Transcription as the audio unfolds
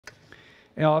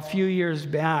A few years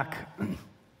back,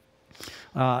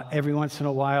 every once in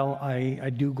a while, I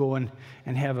do go and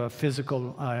have a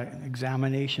physical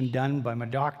examination done by my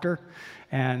doctor.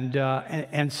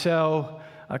 And so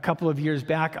a couple of years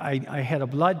back, I had a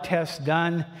blood test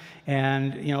done.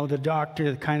 And, the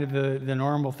doctor, kind of the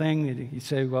normal thing, he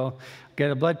said, well, get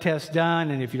a blood test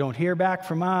done. And if you don't hear back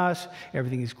from us,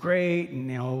 everything is great. And,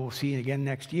 we'll see you again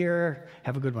next year.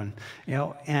 Have a good one.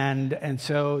 And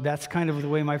so that's kind of the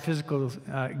way my physical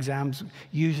exams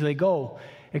usually go.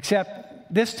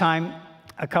 Except this time,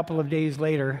 a couple of days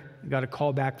later, I got a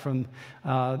call back from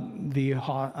the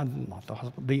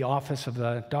office of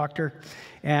the doctor,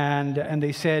 and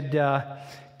they said,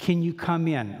 can you come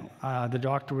in? The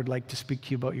doctor would like to speak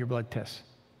to you about your blood test.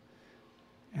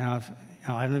 And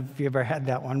I don't know if you ever had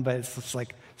that one, but it's just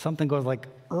like something goes like,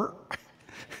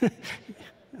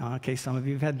 Okay, some of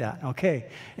you have had that. Okay,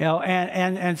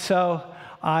 and so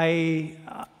I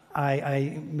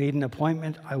made an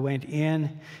appointment. I went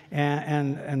in,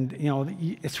 and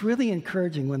it's really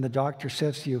encouraging when the doctor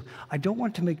says to you, "I don't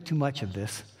want to make too much of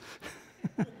this,"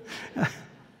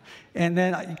 and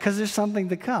then because there's something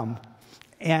to come.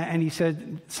 And he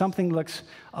said, something looks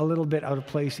a little bit out of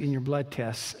place in your blood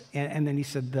tests. And then he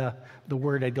said the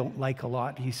word I don't like a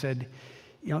lot. He said,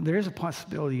 there is a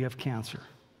possibility you have cancer.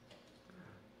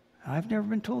 I've never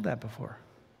been told that before.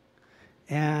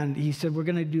 And he said, we're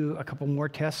going to do a couple more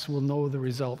tests. We'll know the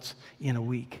results in a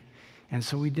week. And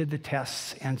so we did the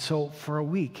tests. And so for a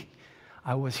week,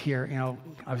 I was here.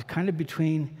 I was kind of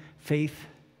between faith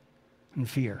and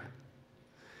fear.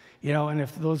 And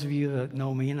if those of you that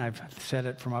know me, and I've said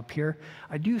it from up here,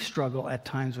 I do struggle at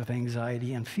times with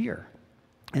anxiety and fear.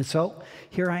 And so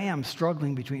here I am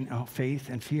struggling between faith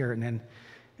and fear, and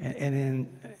then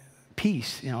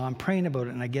peace. I'm praying about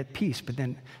it and I get peace, but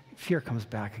then fear comes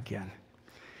back again.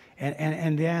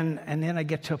 And then I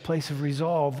get to a place of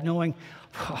resolve, knowing,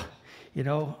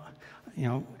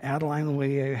 Adeline,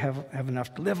 we have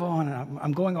enough to live on. And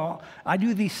I'm going I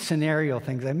do these scenario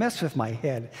things. I mess with my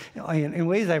head in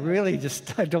ways I really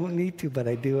I don't need to, but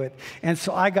I do it. And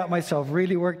so I got myself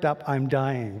really worked up. I'm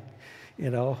dying,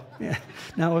 Now,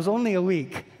 it was only a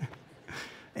week.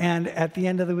 And at the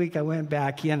end of the week, I went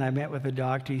back in. I met with the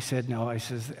doctor. He said, no,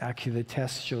 actually, the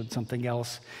test showed something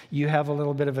else. You have a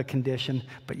little bit of a condition,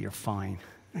 but you're fine.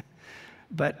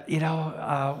 But,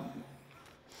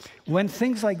 when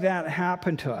things like that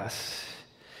happen to us,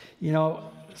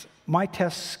 my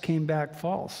tests came back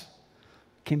false,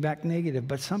 came back negative.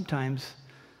 But sometimes,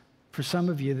 for some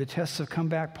of you, the tests have come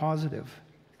back positive.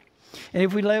 And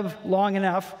if we live long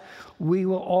enough, we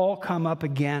will all come up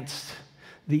against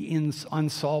the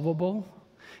unsolvable,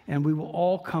 and we will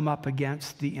all come up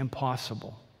against the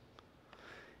impossible.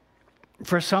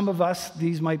 For some of us,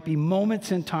 these might be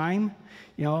moments in time,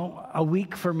 a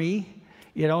week for me.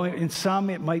 In some,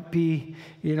 it might be,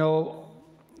 a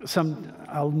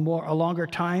longer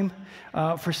time.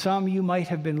 For some, you might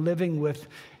have been living with,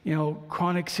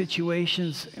 chronic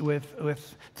situations,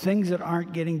 with things that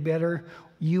aren't getting better.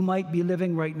 You might be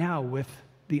living right now with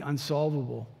the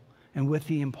unsolvable and with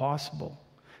the impossible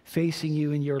facing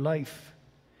you in your life.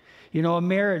 A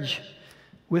marriage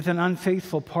with an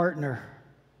unfaithful partner,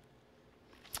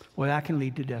 well, that can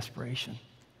lead to desperation.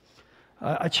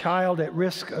 A child at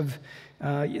risk of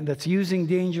that's using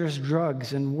dangerous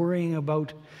drugs and worrying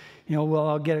about,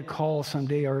 I'll get a call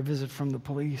someday or a visit from the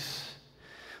police.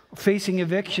 Facing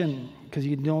eviction because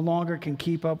you no longer can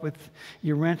keep up with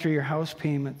your rent or your house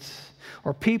payments.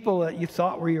 Or people that you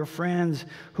thought were your friends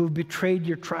who've betrayed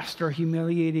your trust or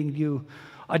humiliating you.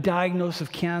 A diagnosis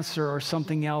of cancer or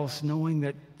something else, knowing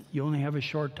that you only have a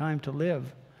short time to live.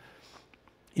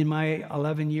 In my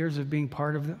 11 years of being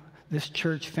part of this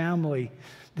church family,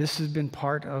 this has been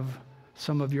part of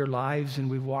some of your lives, and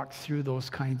we've walked through those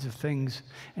kinds of things,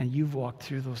 and you've walked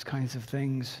through those kinds of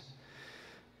things.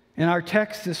 In our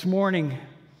text this morning,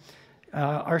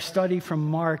 our study from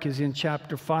Mark is in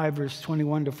chapter 5, verse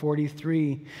 21 to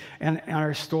 43, and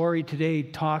our story today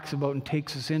talks about and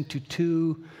takes us into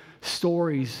two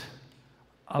stories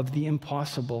of the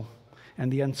impossible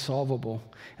and the unsolvable.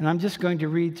 And I'm just going to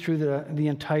read through the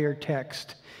entire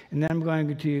text, and then I'm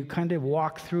going to kind of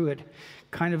walk through it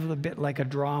kind of a bit like a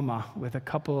drama with a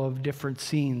couple of different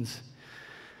scenes.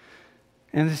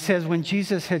 And it says, when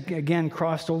Jesus had again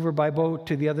crossed over by boat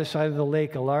to the other side of the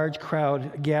lake, a large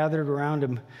crowd gathered around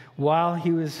him while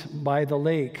he was by the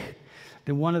lake.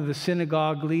 Then one of the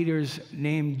synagogue leaders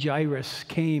named Jairus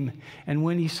came, and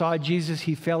when he saw Jesus,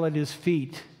 he fell at his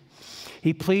feet.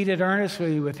 He pleaded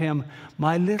earnestly with him,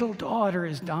 "My little daughter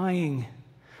is dying.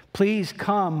 Please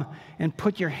come and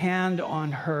put your hand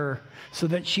on her so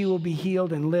that she will be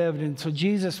healed and live. And so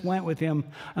Jesus went with him,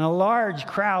 and a large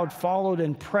crowd followed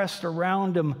and pressed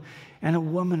around him. And a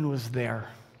woman was there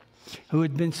who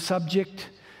had been subject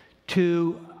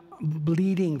to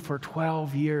bleeding for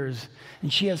 12 years.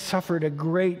 And she had suffered a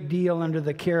great deal under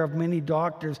the care of many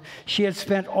doctors. She had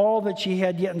spent all that she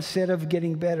had, yet instead of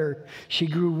getting better, she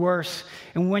grew worse.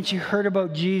 And when she heard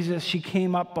about Jesus, she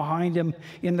came up behind him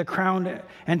in the crowd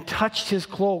and touched his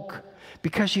cloak,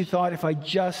 because she thought, if I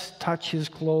just touch his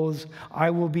clothes,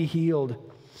 I will be healed.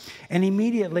 And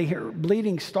immediately her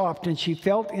bleeding stopped, and she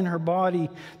felt in her body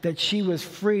that she was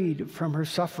freed from her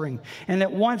suffering. And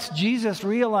at once Jesus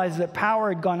realized that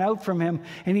power had gone out from him,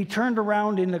 and he turned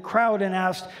around in the crowd and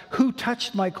asked, "Who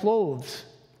touched my clothes?"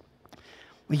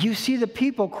 "Well, you see the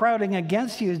people crowding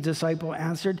against you," his disciple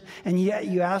answered, "and yet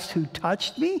you asked, 'Who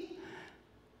touched me?'"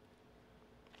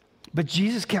 But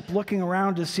Jesus kept looking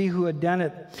around to see who had done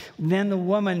it. Then the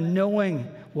woman, knowing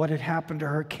what had happened to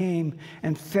her, came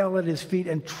and fell at his feet,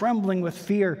 and trembling with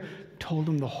fear, told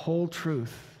him the whole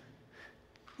truth.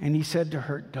 And he said to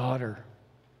her, "Daughter,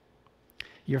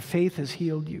 your faith has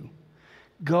healed you.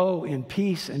 Go in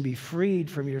peace and be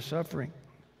freed from your suffering."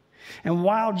 And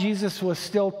while Jesus was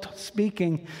still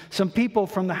speaking, some people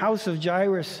from the house of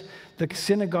Jairus, the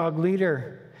synagogue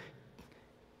leader,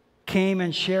 came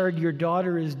and shared, "Your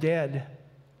daughter is dead.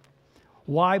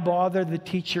 Why bother the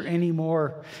teacher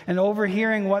anymore?" And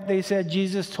overhearing what they said,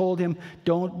 Jesus told him,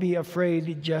 "Don't be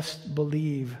afraid, just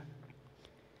believe."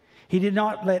 He did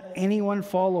not let anyone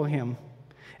follow him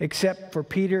except for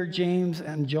Peter, James,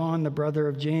 and John, the brother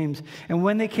of James. And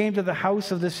when they came to the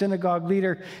house of the synagogue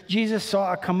leader, Jesus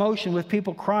saw a commotion with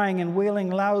people crying and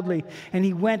wailing loudly. And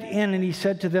he went in and he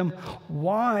said to them,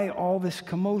 "Why all this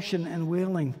commotion and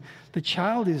wailing? The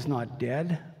child is not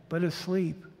dead, but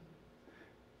asleep."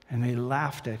 And they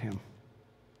laughed at him.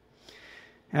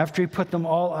 After he put them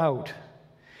all out,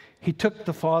 he took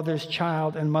the father's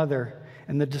child and mother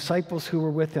and the disciples who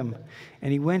were with him,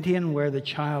 and he went in where the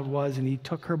child was, and he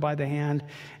took her by the hand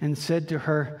and said to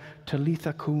her,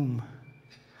 "Talitha cum,"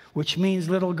 which means,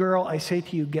 "Little girl, I say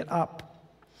to you, get up."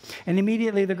 And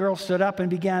immediately the girl stood up and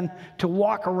began to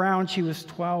walk around. She was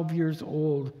 12 years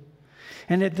old.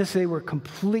 And at this they were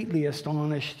completely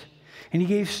astonished. And he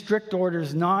gave strict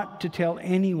orders not to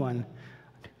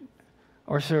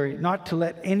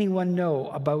let anyone know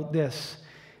about this.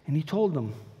 And he told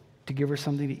them to give her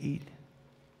something to eat.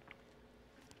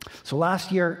 So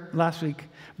last week,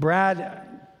 Brad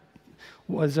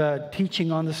was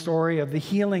teaching on the story of the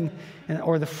healing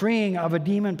or the freeing of a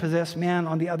demon-possessed man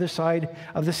on the other side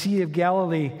of the Sea of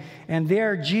Galilee. And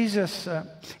there Jesus,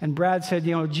 and Brad said,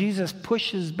 Jesus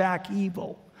pushes back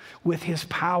evil with his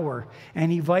power,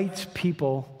 and he invites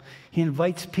people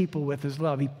with his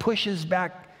love. He pushes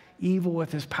back evil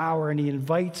with his power, and he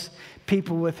invites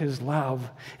people with his love.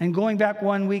 And going back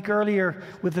 1 week earlier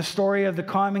with the story of the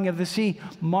calming of the sea,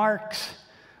 Mark's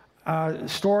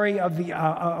story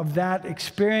of that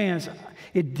experience,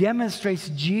 it demonstrates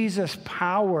Jesus'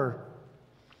 power.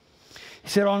 He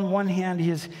said on one hand,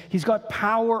 he's got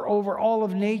power over all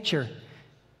of nature.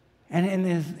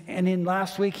 And in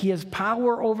last week, he has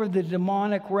power over the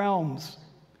demonic realms.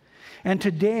 And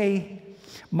today,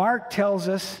 Mark tells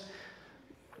us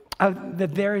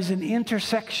that there is an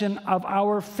intersection of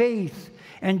our faith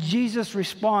and Jesus'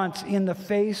 response in the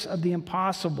face of the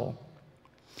impossible.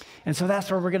 And so that's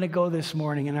where we're going to go this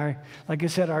morning. And like I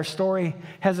said, our story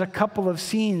has a couple of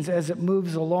scenes as it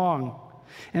moves along.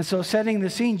 And so setting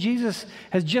the scene, Jesus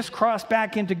has just crossed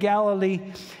back into Galilee,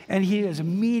 and he is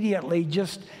immediately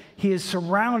he is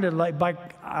surrounded by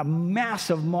a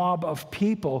massive mob of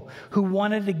people who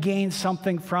wanted to gain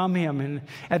something from him. And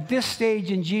at this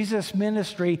stage in Jesus'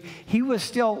 ministry, he was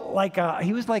still like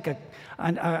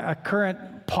a current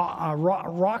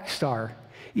rock star.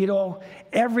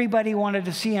 Everybody wanted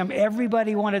to see him.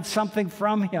 Everybody wanted something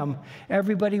from him.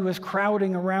 Everybody was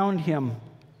crowding around him.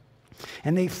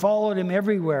 And they followed him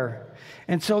everywhere.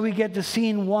 And so we get to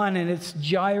scene one, and it's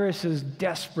Jairus'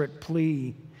 desperate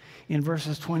plea in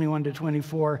verses 21 to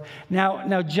 24.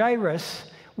 Now Jairus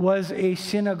was a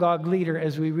synagogue leader,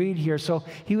 as we read here. So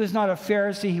he was not a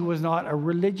Pharisee, he was not a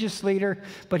religious leader,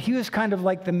 but he was kind of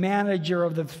like the manager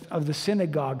of the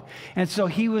synagogue. And so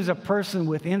he was a person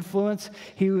with influence,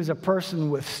 he was a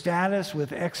person with status,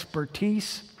 with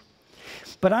expertise.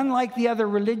 But unlike the other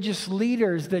religious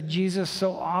leaders that Jesus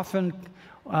so often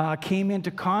came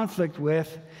into conflict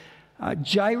with,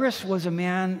 Jairus was a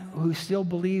man who still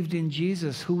believed in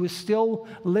Jesus, who was still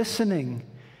listening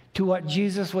to what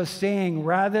Jesus was saying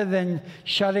rather than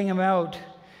shutting him out.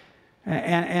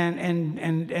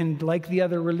 and like the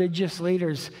other religious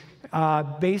leaders,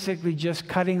 basically just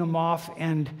cutting him off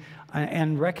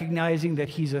and recognizing that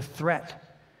he's a threat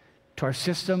to our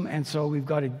system, and so we've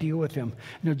got to deal with him.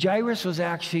 Now, Jairus was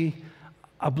actually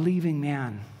a believing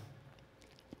man,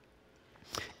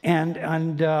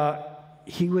 and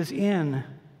he was in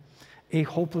a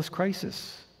hopeless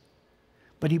crisis,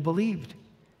 but he believed.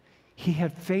 He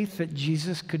had faith that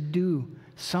Jesus could do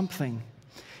something,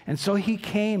 and so he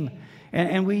came,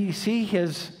 and we see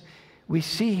his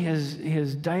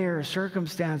dire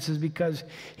circumstances because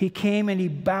he came and he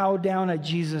bowed down at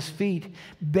Jesus' feet,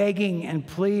 begging and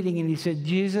pleading. And he said,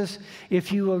 Jesus,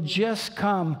 if you will just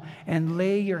come and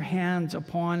lay your hands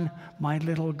upon my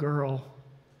little girl,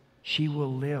 she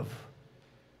will live.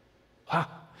 Wow.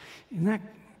 Isn't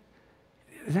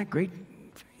that great?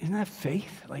 Isn't that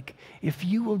faith? Like, if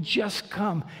you will just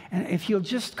come, and if you'll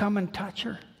just come and touch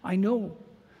her, I know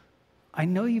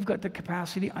you've got the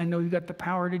capacity. I know you've got the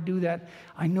power to do that.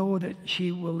 I know that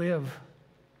she will live.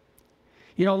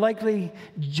 You know, likely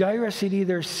Jairus had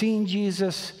either seen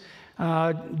Jesus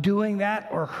doing that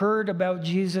or heard about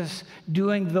Jesus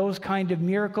doing those kind of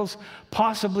miracles.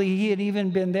 Possibly he had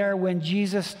even been there when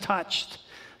Jesus touched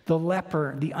the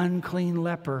leper, the unclean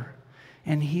leper,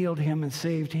 and healed him and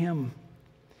saved him.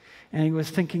 And he was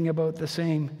thinking about the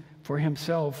same for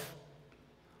himself.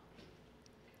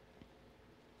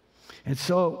 And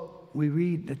so we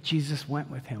read that Jesus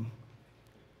went with him.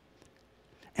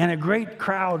 And a great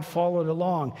crowd followed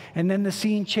along. And then the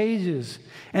scene changes.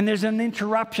 And there's an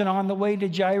interruption on the way to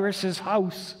Jairus'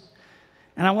 house.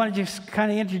 And I want to just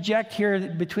kind of interject here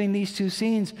between these two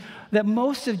scenes that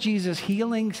most of Jesus'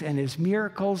 healings and his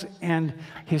miracles and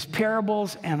his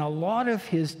parables and a lot of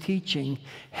his teaching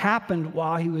happened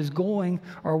while he was going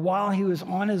or while he was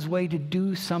on his way to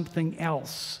do something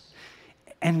else.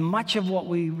 And much of what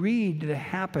we read that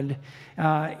happened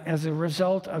as a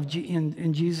result of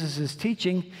in Jesus'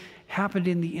 teaching happened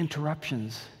in the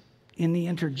interruptions, in the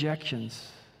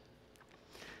interjections.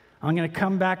 I'm going to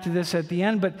come back to this at the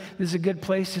end, but this is a good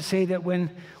place to say that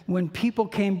when people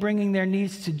came bringing their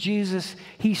needs to Jesus,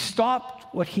 he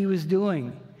stopped what he was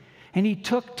doing, and he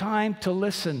took time to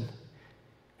listen,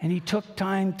 and he took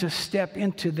time to step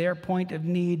into their point of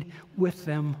need with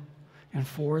them and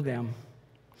for them.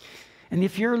 And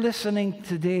if you're listening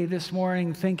today, this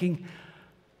morning, thinking,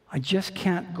 I just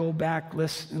can't go back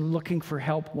looking for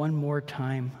help one more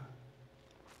time.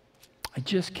 I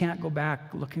just can't go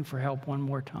back looking for help one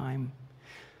more time.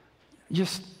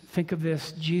 Just think of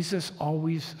this. Jesus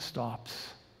always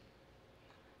stops.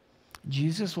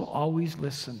 Jesus will always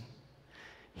listen.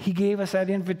 He gave us that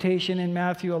invitation in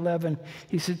Matthew 11.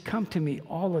 He said, come to me,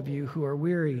 all of you who are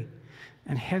weary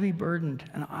and heavy burdened,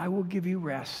 and I will give you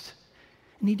rest.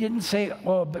 And he didn't say,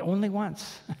 oh, but only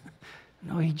once.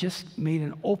 No, he just made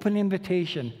an open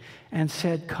invitation and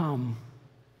said, come.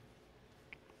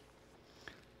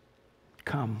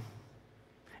 Come.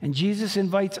 And Jesus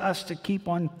invites us to keep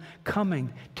on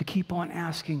coming, to keep on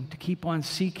asking, to keep on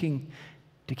seeking,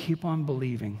 to keep on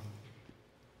believing.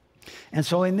 And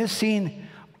so in this scene,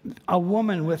 a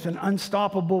woman with an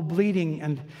unstoppable bleeding,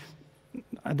 and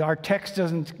our text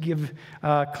doesn't give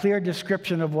a clear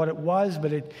description of what it was,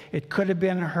 but it could have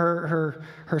been her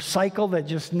cycle that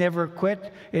just never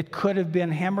quit. It could have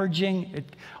been hemorrhaging.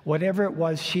 Whatever it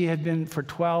was, she had been for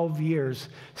 12 years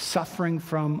suffering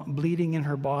from bleeding in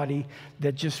her body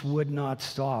that just would not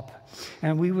stop.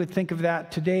 And we would think of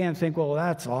that today and think, well,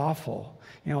 that's awful.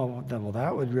 You know, well,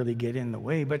 that would really get in the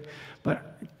way. But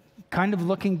kind of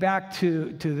looking back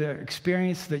to the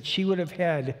experience that she would have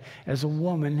had as a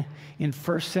woman in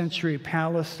first century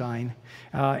Palestine,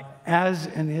 as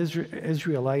an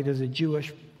Israelite, as a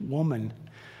Jewish woman,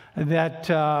 that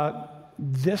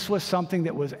this was something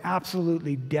that was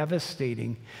absolutely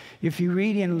devastating. If you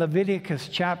read in Leviticus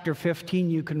chapter 15,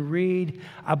 you can read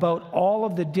about all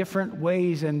of the different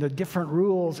ways and the different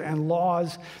rules and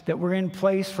laws that were in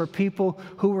place for people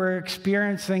who were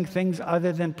experiencing things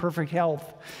other than perfect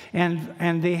health.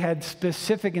 And they had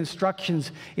specific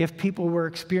instructions if people were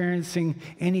experiencing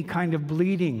any kind of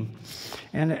bleeding.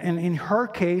 And in her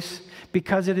case,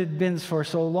 because it had been for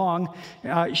so long,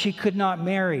 she could not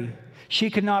marry. She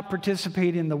could not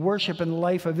participate in the worship and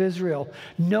life of Israel.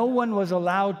 No one was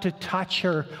allowed to touch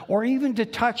her or even to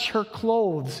touch her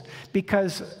clothes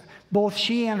because both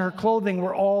she and her clothing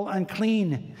were all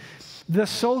unclean. The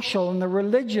social and the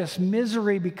religious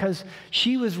misery because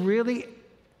she was really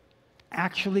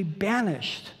actually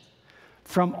banished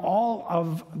from all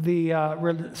of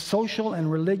the social and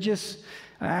religious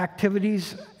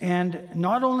activities. And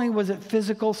not only was it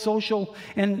physical, social,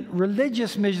 and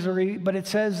religious misery, but it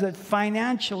says that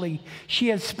financially she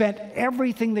had spent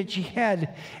everything that she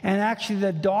had. And actually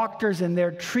the doctors and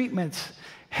their treatments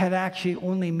had actually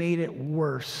only made it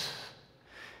worse.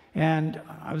 And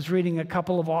I was reading a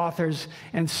couple of authors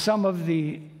and some of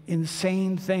the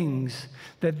insane things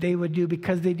that they would do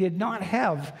because they did not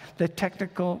have the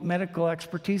technical medical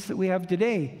expertise that we have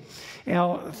today. You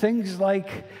know, things like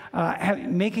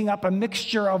making up a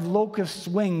mixture of locust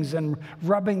wings and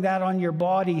rubbing that on your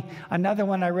body. Another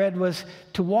one I read was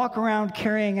to walk around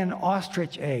carrying an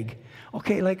ostrich egg.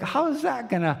 Okay, like how is that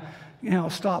going to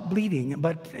stop bleeding?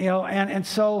 But, and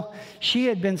so she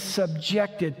had been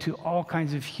subjected to all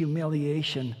kinds of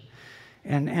humiliation,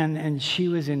 and she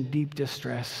was in deep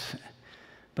distress.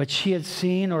 But she had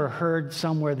seen or heard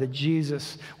somewhere that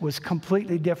Jesus was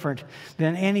completely different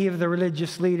than any of the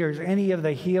religious leaders, any of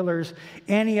the healers,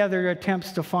 any other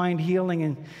attempts to find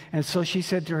healing. And so she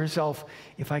said to herself,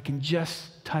 if I can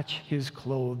just touch his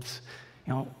clothes,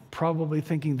 probably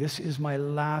thinking, this is my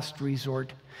last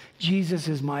resort. Jesus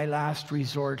is my last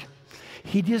resort.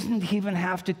 He doesn't even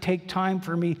have to take time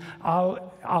for me.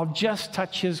 I'll just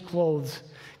touch his clothes,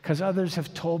 because others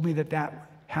have told me that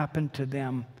happened to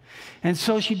them. And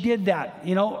so she did that.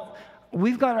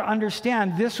 We've got to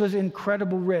understand this was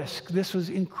incredible risk. This was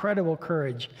incredible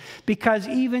courage. Because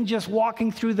even just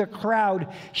walking through the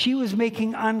crowd, she was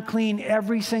making unclean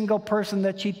every single person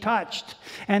that she touched.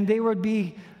 And they would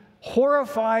be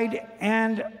horrified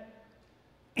and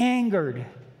angered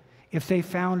if they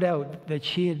found out that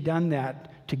she had done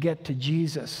that to get to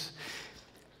Jesus.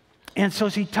 And so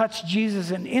she touched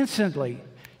Jesus, and instantly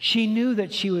she knew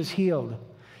that she was healed.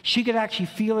 She could actually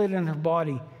feel it in her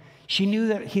body. She knew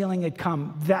that healing had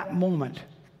come that moment.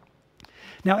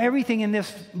 Now, everything in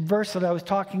this verse that I was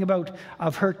talking about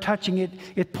of her touching it,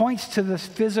 it points to this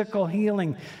physical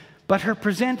healing. But her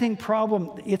presenting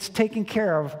problem, it's taken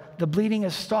care of. The bleeding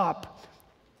has stopped.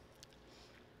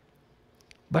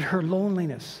 But her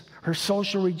loneliness, her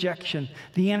social rejection,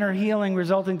 the inner healing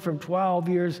resulting from 12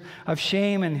 years of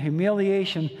shame and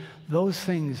humiliation, those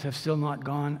things have still not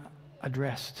gone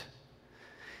addressed.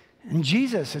 And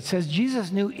Jesus, it says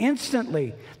Jesus knew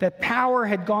instantly that power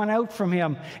had gone out from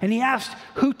him. And he asked,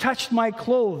 who touched my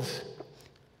clothes?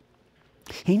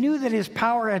 He knew that his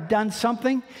power had done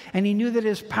something, and he knew that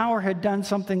his power had done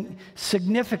something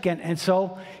significant. And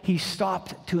so he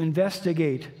stopped to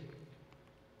investigate.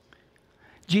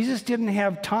 Jesus didn't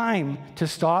have time to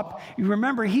stop. You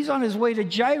remember, he's on his way to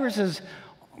Jairus'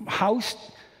 house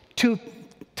to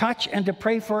touch and to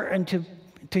pray for and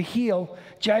to heal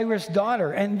Jairus'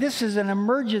 daughter. And this is an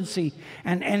emergency.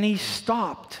 And he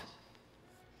stopped.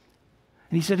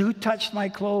 And he said, who touched my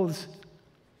clothes?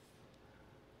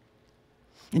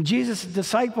 And Jesus'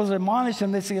 disciples admonished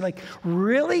him. They say, like,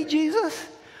 really, Jesus?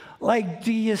 Like,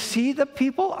 do you see the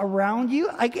people around you?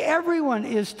 Like, everyone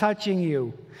is touching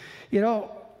you.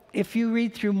 If you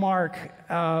read through Mark,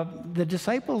 the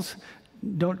disciples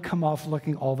don't come off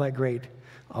looking all that great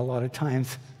a lot of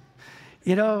times.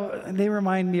 They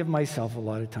remind me of myself a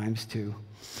lot of times too.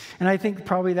 And I think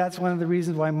probably that's one of the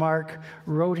reasons why Mark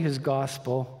wrote his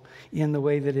gospel in the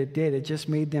way that it did. It just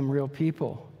made them real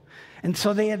people. And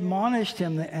so they admonished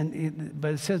him,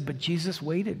 but it says, but Jesus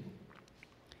waited.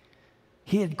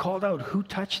 He had called out, who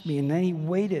touched me? And then he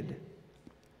waited.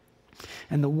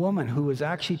 And the woman, who was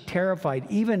actually terrified,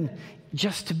 even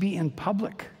just to be in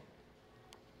public,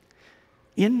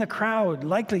 in the crowd,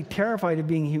 likely terrified of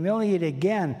being humiliated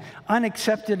again,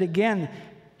 unaccepted again,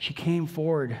 she came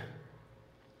forward,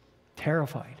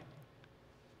 terrified.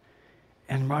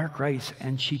 And Mark writes,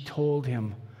 and she told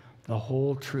him the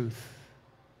whole truth.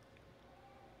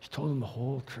 She told him the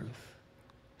whole truth.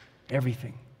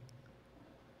 Everything.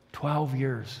 12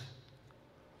 years.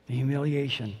 The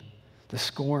humiliation, the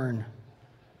scorn,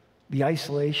 the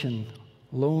isolation,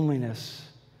 loneliness,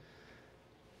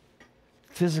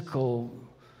 physical,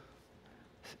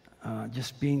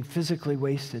 just being physically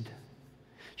wasted.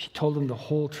 She told him the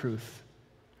whole truth.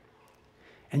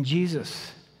 And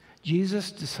Jesus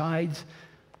decides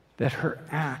that her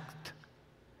act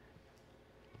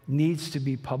needs to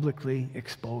be publicly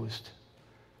exposed.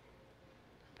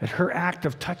 That her act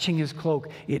of touching his cloak,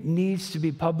 it needs to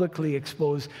be publicly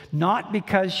exposed, not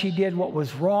because she did what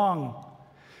was wrong,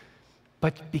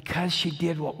 but because she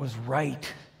did what was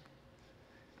right.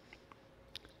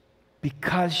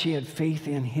 Because she had faith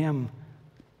in him.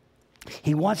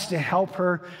 He wants to help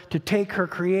her to take her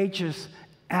courageous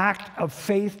act of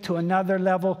faith to another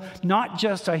level, not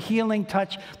just a healing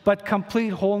touch, but complete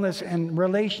wholeness and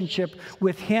relationship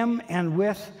with him and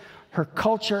with her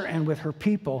culture and with her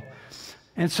people.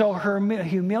 And so her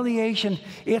humiliation,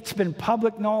 it's been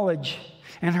public knowledge.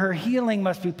 And her healing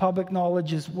must be public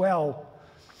knowledge as well,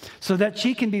 so that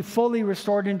she can be fully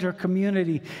restored into her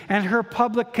community. And her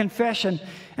public confession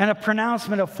and a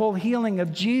pronouncement of full healing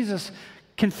of Jesus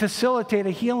can facilitate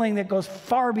a healing that goes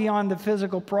far beyond the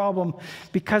physical problem,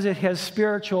 because it has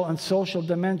spiritual and social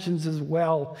dimensions as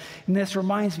well. And this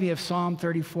reminds me of Psalm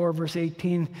 34, verse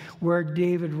 18, where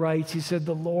David writes, he said,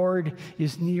 "The Lord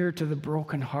is near to the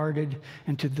brokenhearted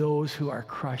and to those who are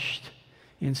crushed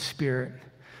in spirit."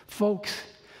 Folks,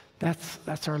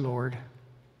 that's our Lord.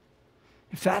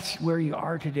 If that's where you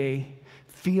are today,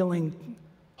 feeling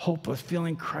hopeless,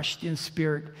 feeling crushed in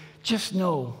spirit, just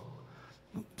know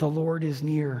the Lord is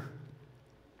near.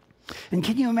 And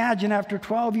can you imagine, after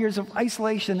 12 years of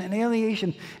isolation and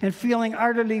alienation and feeling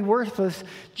utterly worthless,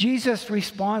 Jesus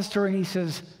responds to her and he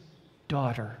says,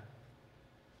 "Daughter."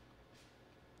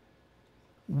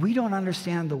 We don't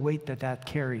understand the weight that that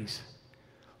carries.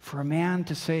 For a man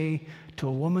to say to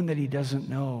a woman that he doesn't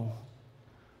know,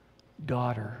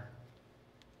 "Daughter."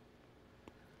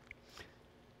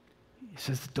 He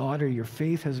says, "Daughter, your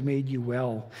faith has made you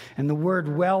well." And the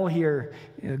word "well" here,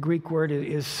 the Greek word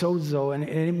is sozo, and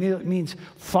it means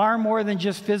far more than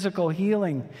just physical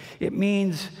healing. It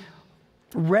means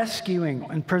rescuing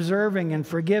and preserving and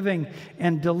forgiving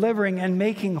and delivering and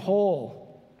making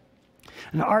whole.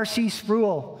 And R.C.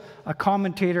 Sproul, a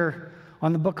commentator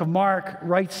on the book of Mark,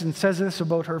 writes and says this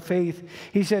about her faith.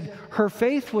 He said, "Her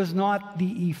faith was not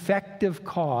the effective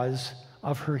cause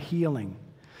of her healing."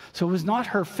 So it was not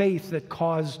her faith that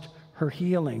caused her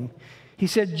healing. He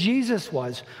said Jesus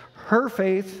was. Her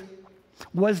faith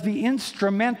was the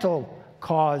instrumental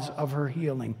cause of her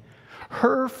healing.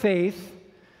 Her faith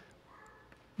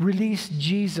released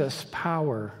Jesus'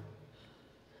 power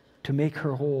to make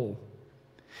her whole.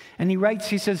 And he writes,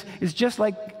 he says, it's just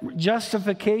like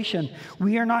justification.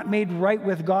 We are not made right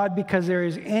with God because there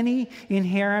is any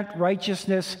inherent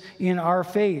righteousness in our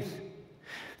faith.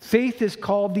 Faith is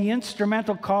called the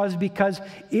instrumental cause because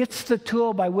it's the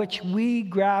tool by which we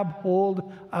grab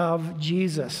hold of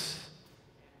Jesus.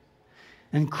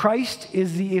 And Christ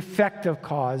is the effective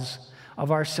cause of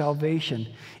our salvation.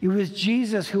 It was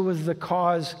Jesus who was the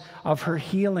cause of her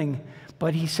healing.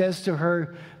 But he says to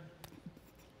her,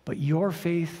 "But your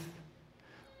faith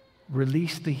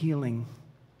released the healing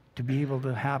to be able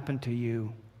to happen to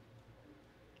you."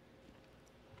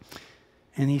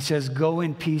 And he says, "Go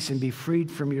in peace and be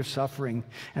freed from your suffering."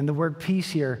 And the word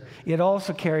peace here, it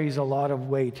also carries a lot of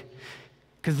weight,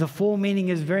 because the full meaning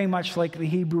is very much like the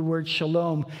Hebrew word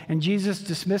shalom. And Jesus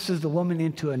dismisses the woman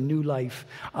into a new life,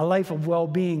 a life of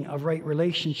well-being, of right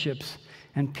relationships,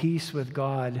 and peace with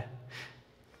God.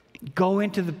 Go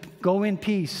in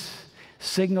peace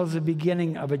signals the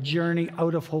beginning of a journey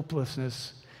out of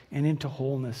hopelessness and into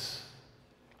wholeness.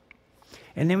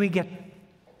 And then we get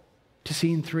to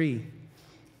scene 3.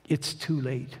 It's too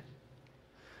late.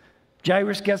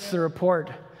 Jairus gets the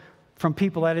report from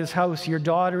people at his house, "Your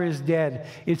daughter is dead.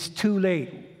 It's too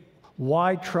late.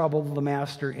 Why trouble the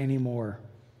master anymore?"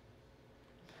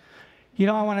 You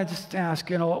know, I want to just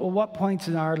ask, at what points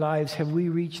in our lives have we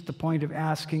reached the point of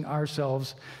asking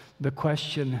ourselves the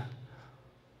question,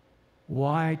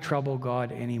 why trouble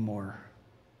God anymore?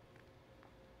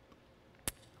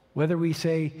 Whether we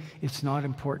say it's not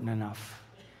important enough,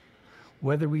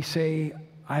 whether we say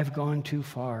I've gone too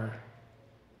far.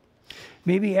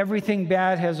 Maybe everything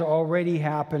bad has already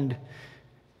happened.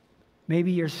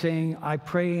 Maybe you're saying, I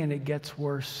pray and it gets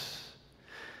worse.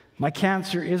 My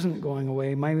cancer isn't going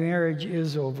away. My marriage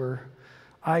is over.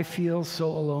 I feel so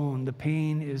alone. The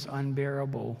pain is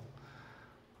unbearable.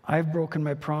 I've broken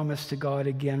my promise to God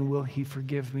again. Will He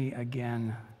forgive me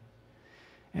again?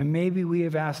 And maybe we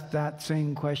have asked that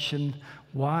same question,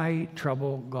 why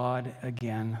trouble God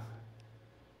again?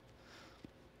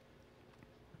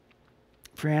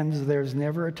 Friends, there's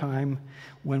never a time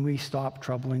when we stop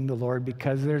troubling the Lord,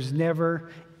 because there's never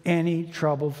any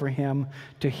trouble for Him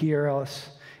to hear us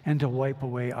and to wipe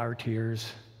away our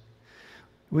tears.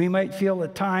 We might feel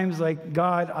at times like,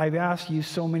 God, I've asked you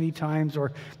so many times,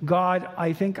 or God,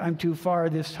 I think I'm too far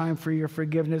this time for your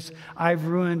forgiveness. I've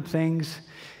ruined things.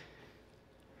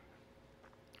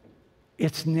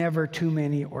 It's never too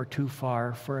many or too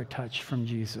far for a touch from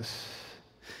Jesus.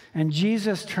 And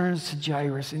Jesus turns to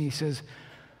Jairus and he says,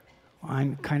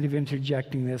 I'm kind of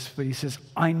interjecting this, but he says,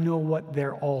 I know what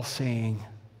they're all saying.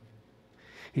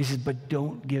 He says, but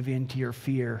don't give in to your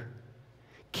fear.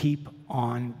 Keep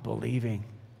on believing.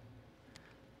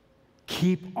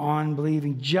 Keep on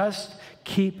believing. Just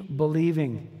keep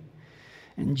believing.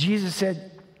 And Jesus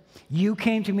said, you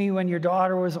came to me when your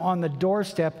daughter was on the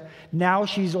doorstep. Now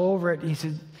she's over it. He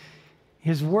said,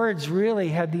 his words really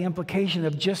had the implication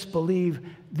of just believe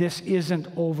this isn't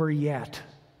over yet.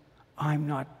 I'm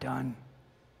not done.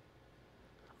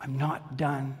 I'm not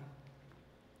done.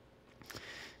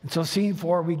 And so scene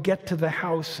 4, we get to the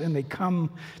house, and they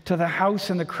come to the house,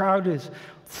 and the crowd is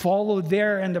followed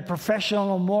there, and the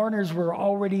professional mourners were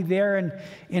already there. And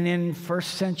in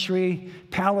first century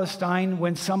Palestine,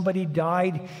 when somebody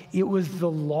died, it was the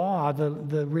law,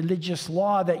 the religious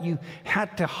law, that you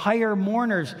had to hire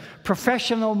mourners,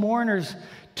 professional mourners,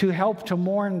 to help to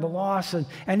mourn the loss.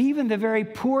 And even the very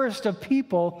poorest of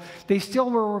people, they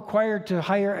still were required to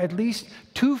hire at least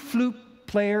 2 flute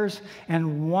players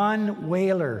and 1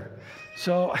 wailer.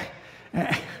 So,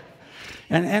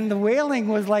 and the wailing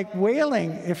was like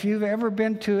wailing. If you've ever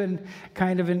been to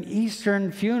kind of an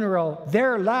Eastern funeral,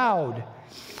 they're loud.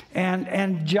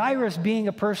 And Jairus, being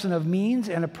a person of means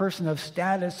and a person of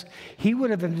status, he would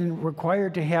have been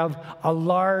required to have a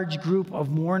large group of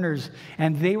mourners.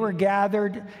 And they were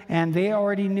gathered, and they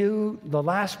already knew the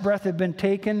last breath had been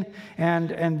taken,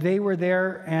 and they were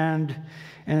there. And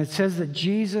it says that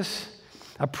Jesus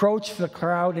approached the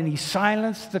crowd, and he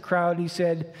silenced the crowd. He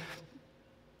said,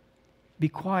 "Be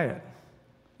quiet.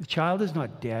 The child is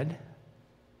not dead.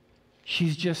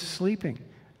 She's just sleeping."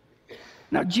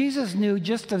 Now, Jesus knew,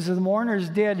 just as the mourners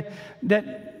did,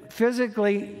 that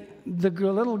physically the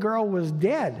little girl was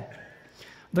dead.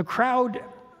 The crowd,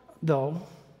 though,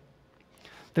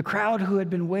 the crowd who had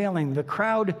been wailing, the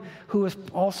crowd who has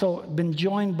also been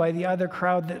joined by the other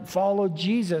crowd that followed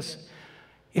Jesus,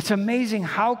 it's amazing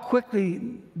how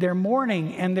quickly their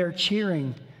mourning and their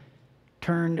cheering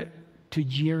turned to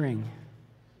jeering.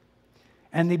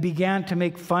 And they began to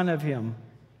make fun of him.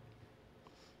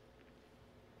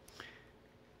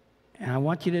 And I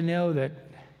want you to know that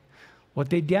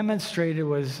what they demonstrated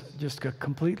was just a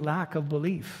complete lack of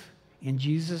belief in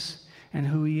Jesus and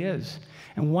who he is.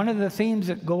 And one of the themes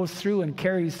that goes through and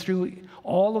carries through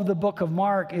all of the book of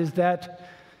Mark is that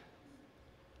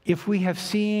if we have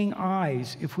seeing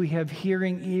eyes, if we have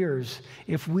hearing ears,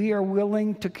 if we are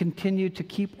willing to continue to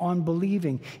keep on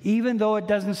believing, even though it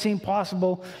doesn't seem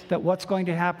possible that what's going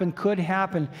to happen could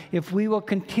happen, if we will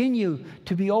continue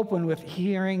to be open with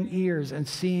hearing ears and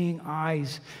seeing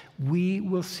eyes, we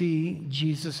will see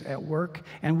Jesus at work,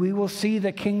 and we will see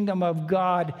the kingdom of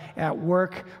God at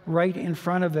work right in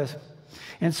front of us.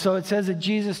 And so it says that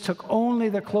Jesus took only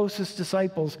the closest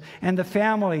disciples and the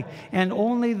family, and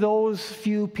only those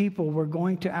few people were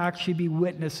going to actually be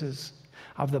witnesses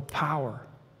of the power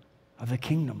of the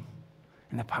kingdom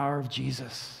and the power of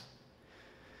Jesus.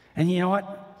 And you know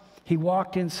what? He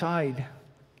walked inside,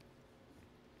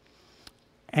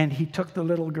 and he took the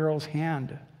little girl's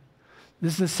hand.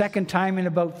 This is the second time in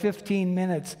about 15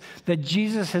 minutes that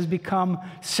Jesus has become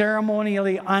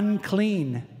ceremonially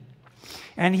unclean.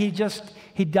 And he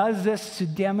does this to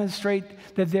demonstrate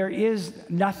that there is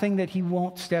nothing that he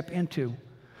won't step into.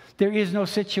 There is no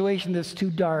situation that's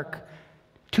too dark,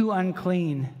 too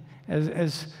unclean.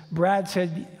 As Brad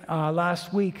said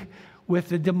last week with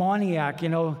the demoniac, you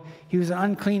know, he was an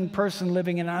unclean person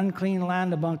living in an unclean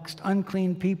land amongst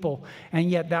unclean people,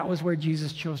 and yet that was where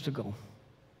Jesus chose to go.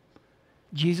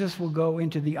 Jesus will go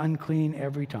into the unclean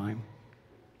every time.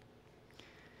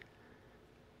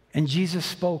 And Jesus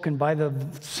spoke, and by the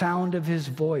sound of his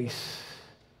voice,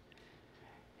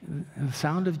 the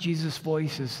sound of Jesus'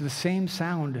 voice is the same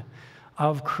sound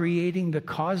of creating the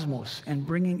cosmos and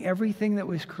bringing everything that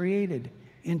was created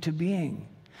into being.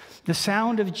 The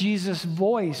sound of Jesus'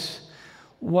 voice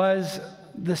was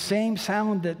the same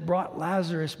sound that brought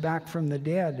Lazarus back from the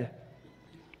dead.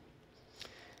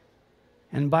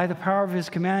 And by the power of his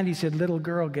command, he said, "Little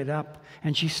girl, get up."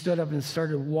 And she stood up and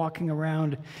started walking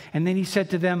around. And then he said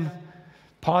to them,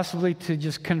 possibly to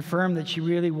just confirm that she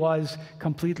really was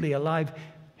completely alive,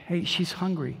 "Hey, she's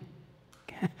hungry.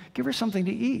 Give her something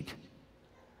to eat."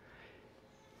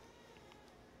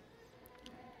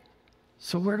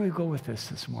 So where do we go with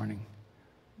this morning?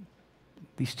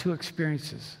 These two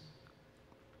experiences.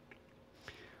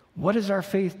 What does our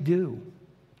faith do?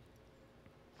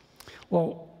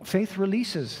 Well, faith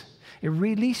releases. It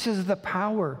releases the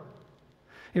power.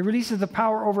 It releases the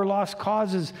power over lost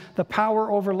causes, the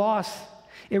power over loss.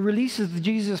 It releases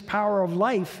Jesus' power of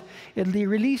life. It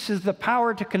releases the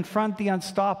power to confront the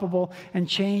unstoppable and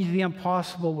change the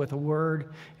impossible with a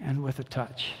word and with a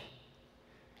touch.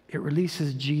 It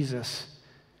releases Jesus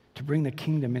to bring the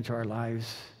kingdom into our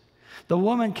lives. The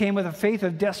woman came with a faith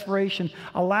of desperation,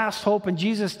 a last hope, and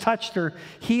Jesus touched her,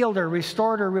 healed her,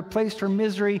 restored her, replaced her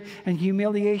misery and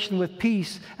humiliation with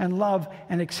peace and love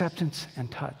and acceptance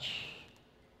and touch.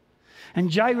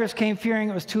 And Jairus came fearing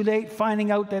it was too late,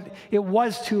 finding out that it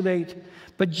was too late.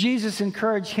 But Jesus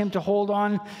encouraged him to hold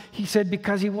on. He said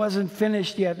because he wasn't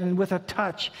finished yet. And with a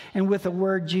touch and with a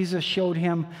word, Jesus showed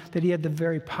him that he had the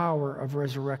very power of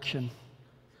resurrection.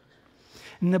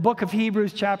 In the book of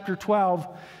Hebrews chapter 12,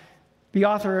 the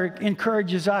author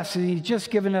encourages us, and he's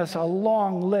just given us a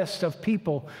long list of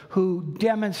people who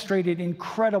demonstrated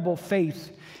incredible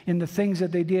faith in the things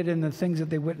that they did and the things that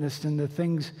they witnessed and the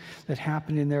things that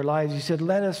happened in their lives. He said,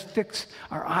 let us fix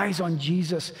our eyes on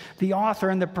Jesus, the author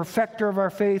and the perfecter of our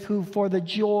faith, who for the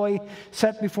joy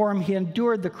set before him, he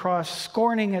endured the cross,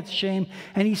 scorning its shame,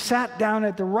 and he sat down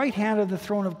at the right hand of the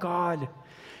throne of God.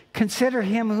 Consider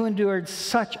him who endured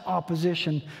such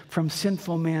opposition from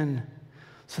sinful men,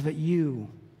 so that you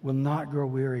will not grow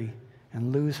weary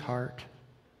and lose heart.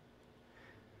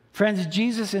 Friends,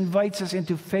 Jesus invites us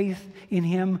into faith in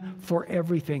him for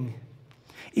everything,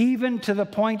 even to the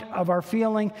point of our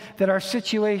feeling that our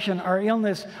situation, our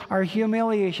illness, our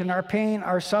humiliation, our pain,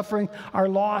 our suffering, our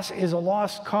loss is a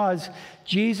lost cause.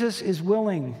 Jesus is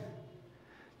willing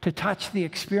to touch the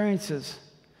experiences,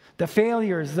 the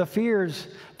failures, the fears,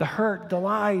 the hurt, the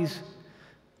lies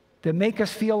that make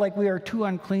us feel like we are too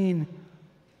unclean,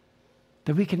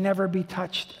 that we can never be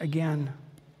touched again.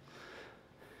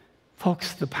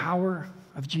 Folks, the power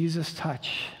of Jesus'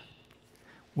 touch,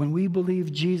 when we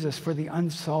believe Jesus for the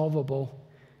unsolvable,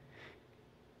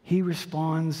 he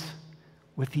responds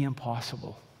with the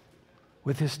impossible,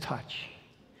 with his touch.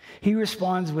 He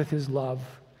responds with his love,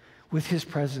 with his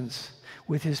presence,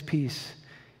 with his peace,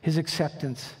 his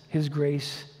acceptance, his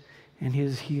grace, and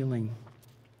his healing.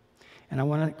 And I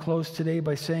want to close today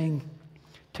by saying,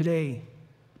 today,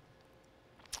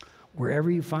 wherever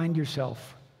you find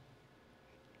yourself,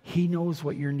 he knows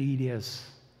what your need is.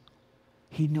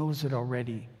 He knows it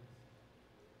already.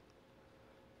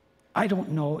 I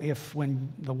don't know if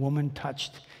when the woman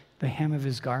touched the hem of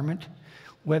his garment,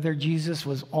 whether Jesus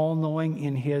was all-knowing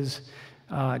in his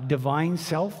divine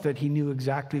self, that he knew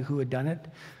exactly who had done it,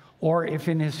 or if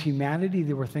in his humanity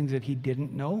there were things that he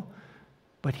didn't know,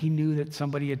 but he knew that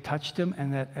somebody had touched him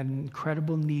and that an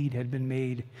incredible need had been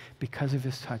made because of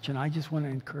his touch. And I just want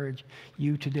to encourage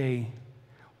you today,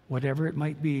 whatever it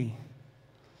might be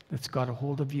that's got a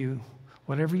hold of you,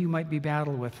 whatever you might be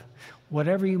battling with,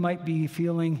 whatever you might be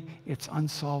feeling, it's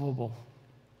unsolvable.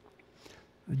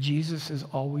 Jesus is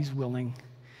always willing.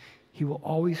 He will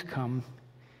always come.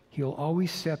 He will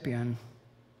always step in.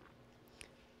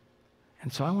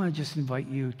 And so I want to just invite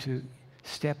you to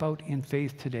step out in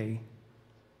faith today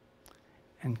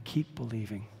and keep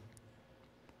believing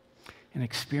and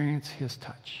experience his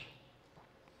touch.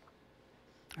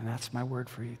 And that's my word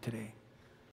for you today.